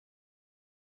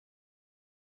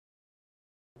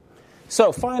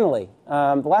So finally,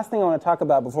 the last thing I want to talk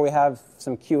about before we have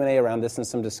some Q&A around this and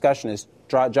some discussion is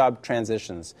job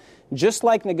transitions. Just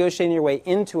like negotiating your way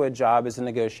into a job is a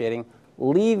negotiation,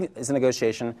 leaving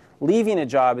a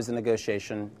job is a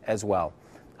negotiation as well.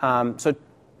 So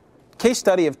case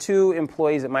study of 2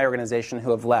 employees at my organization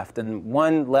who have left, and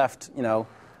one left,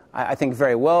 I think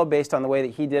very well based on the way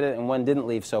that he did it, and one didn't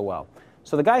leave so well.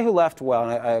 So the guy who left well,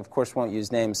 and I of course won't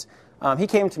use names, he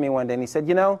came to me one day and he said,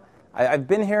 I've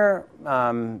been here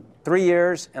 3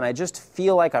 years, and I just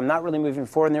feel like I'm not really moving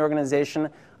forward in the organization.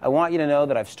 I want you to know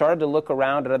that I've started to look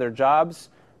around at other jobs.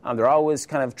 There are always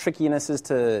kind of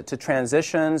trickinesses to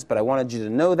transitions, but I wanted you to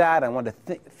know that. I wanted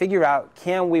to figure out,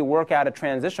 can we work out a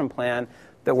transition plan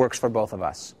that works for both of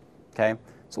us? Okay.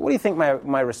 So what do you think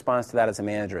my response to that as a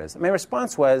manager is? My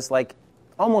response was, like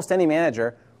almost any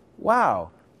manager,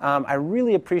 wow, I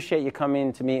really appreciate you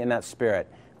coming to me in that spirit.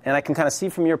 And I can kind of see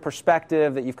from your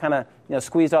perspective that you've kind of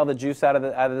squeezed all the juice out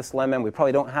of this lemon. We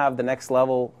probably don't have the next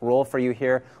level role for you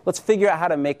here. Let's figure out how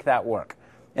to make that work.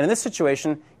 And in this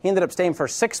situation, he ended up staying for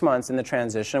 6 months in the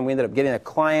transition. We ended up getting a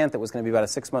client that was going to be about a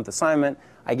 6-month assignment.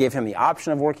 I gave him the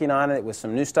option of working on it. It was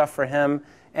some new stuff for him.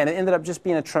 And it ended up just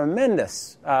being a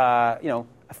tremendous,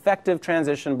 effective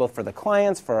transition both for the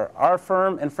clients, for our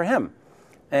firm, and for him.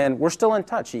 And we're still in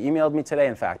touch. He emailed me today,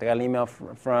 in fact. I got an email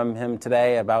from him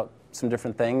today about some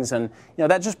different things. And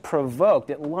that just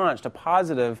it launched a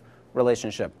positive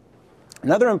relationship.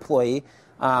 Another employee,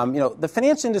 the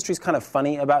finance industry is kind of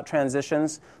funny about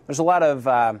transitions. There's a lot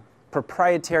of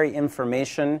proprietary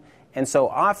information. And so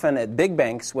often at big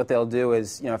banks, what they'll do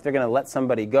is, if they're going to let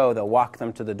somebody go, they'll walk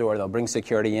them to the door. They'll bring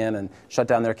security in and shut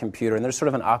down their computer. And there's sort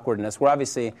of an awkwardness. We're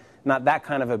obviously not that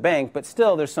kind of a bank, but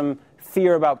still there's some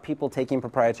fear about people taking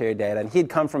proprietary data. And he'd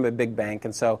come from a big bank,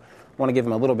 and so I want to give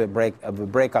him a little bit of a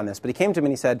break on this. But he came to me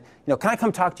and he said, can I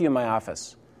come talk to you in my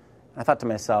office? I thought to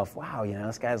myself, wow,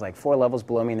 this guy's like 4 levels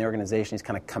below me in the organization. He's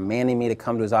kind of commanding me to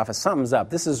come to his office. Something's up.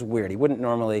 This is weird. He wouldn't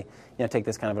normally, take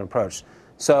this kind of an approach.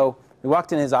 So we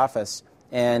walked in his office,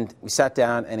 and we sat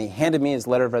down, and he handed me his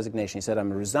letter of resignation. He said,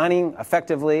 I'm resigning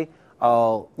effectively.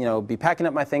 I'll, be packing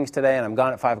up my things today, and I'm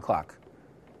gone at 5 o'clock.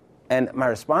 And my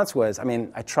response was,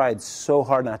 I tried so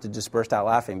hard not to just burst out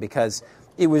laughing because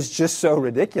it was just so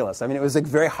ridiculous. It was like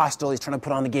very hostile. He's trying to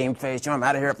put on the game face. I'm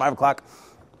out of here at 5 o'clock.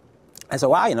 I said,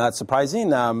 wow, that's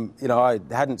surprising. I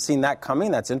hadn't seen that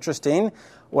coming. That's interesting.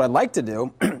 What I'd like to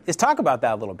do is talk about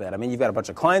that a little bit. You've got a bunch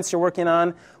of clients you're working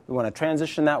on. We want to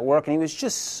transition that work. And he was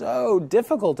just so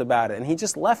difficult about it. And he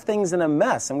just left things in a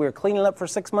mess. And we were cleaning up for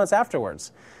 6 months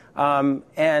afterwards. And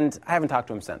I haven't talked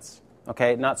to him since,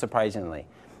 okay, not surprisingly.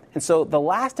 And so the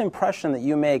last impression that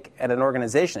you make at an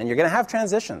organization, and you're going to have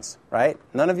transitions, right?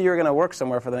 None of you are going to work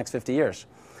somewhere for the next 50 years.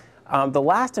 The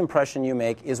last impression you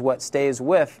make is what stays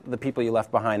with the people you left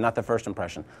behind, not the first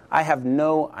impression. I have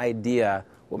no idea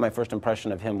what my first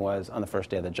impression of him was on the first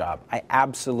day of the job. I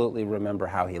absolutely remember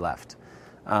how he left.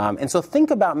 And so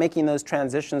think about making those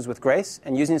transitions with grace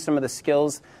and using some of the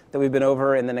skills that we've been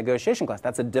over in the negotiation class.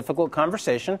 That's a difficult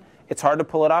conversation. It's hard to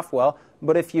pull it off well.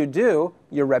 But if you do,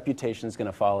 your reputation is going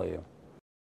to follow you.